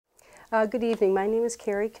Good evening. My name is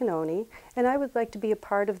Carri Canoni, and I would like to be a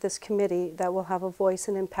part of this committee that will have a voice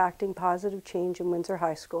in impacting positive change in Windsor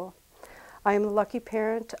High School. I am the lucky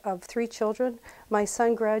parent of 3 children. My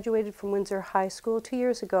son graduated from Windsor High School 2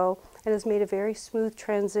 years ago and has made a very smooth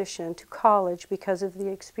transition to college because of the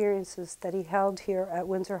experiences that he held here at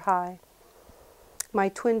Windsor High. My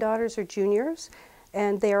twin daughters are juniors,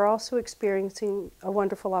 and they are also experiencing a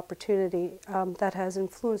wonderful opportunity that has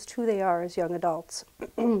influenced who they are as young adults.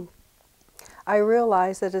 I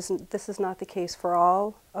realize that this is not the case for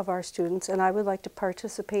all of our students, and I would like to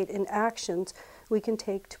participate in actions we can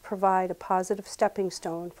take to provide a positive stepping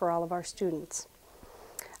stone for all of our students.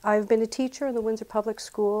 I've been a teacher in the Windsor Public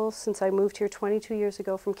Schools since I moved here 22 years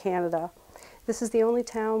ago from Canada. This is the only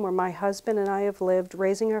town where my husband and I have lived,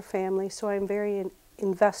 raising our family, so I'm very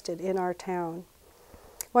invested in our town.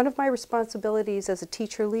 One of my responsibilities as a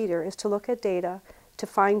teacher leader is to look at data, to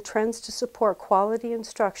find trends to support quality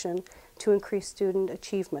instruction to increase student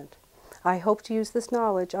achievement. I hope to use this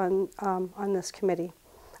knowledge on this committee.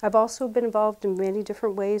 I've also been involved in many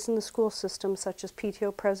different ways in the school system, such as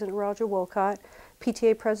PTO President Roger Wolcott,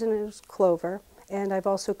 PTA President Clover, and I've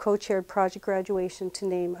also co-chaired Project Graduation, to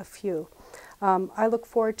name a few. I look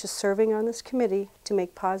forward to serving on this committee to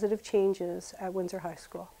make positive changes at Windsor High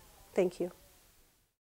School. Thank you.